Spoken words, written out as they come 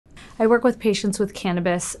I work with patients with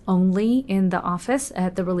cannabis only in the office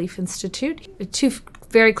at the Relief Institute. Two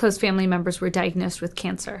very close family members were diagnosed with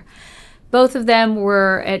cancer. Both of them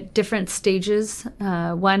were at different stages.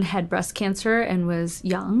 One had breast cancer and was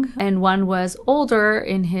young, and one was older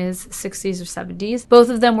in his 60s or 70s. Both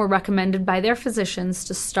of them were recommended by their physicians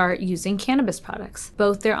to start using cannabis products.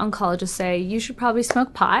 Both their oncologists say, you should probably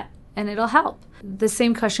smoke pot and it'll help. The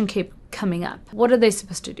same question kept coming up. What are they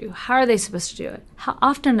supposed to do? How are they supposed to do it? How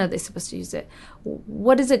often are they supposed to use it?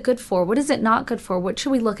 What is it good for? What is it not good for? What should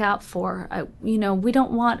we look out for? We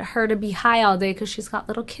don't want her to be high all day because she's got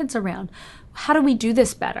little kids around. How do we do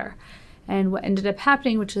this better? And what ended up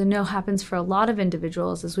happening, which I know happens for a lot of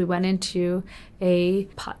individuals, is we went into a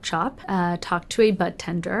pot shop, talked to a bud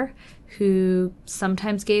tender who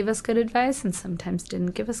sometimes gave us good advice and sometimes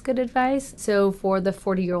didn't give us good advice. So for the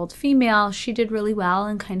 40-year-old female, she did really well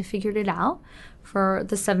and kind of figured it out. For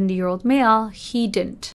the 70-year-old male, he didn't.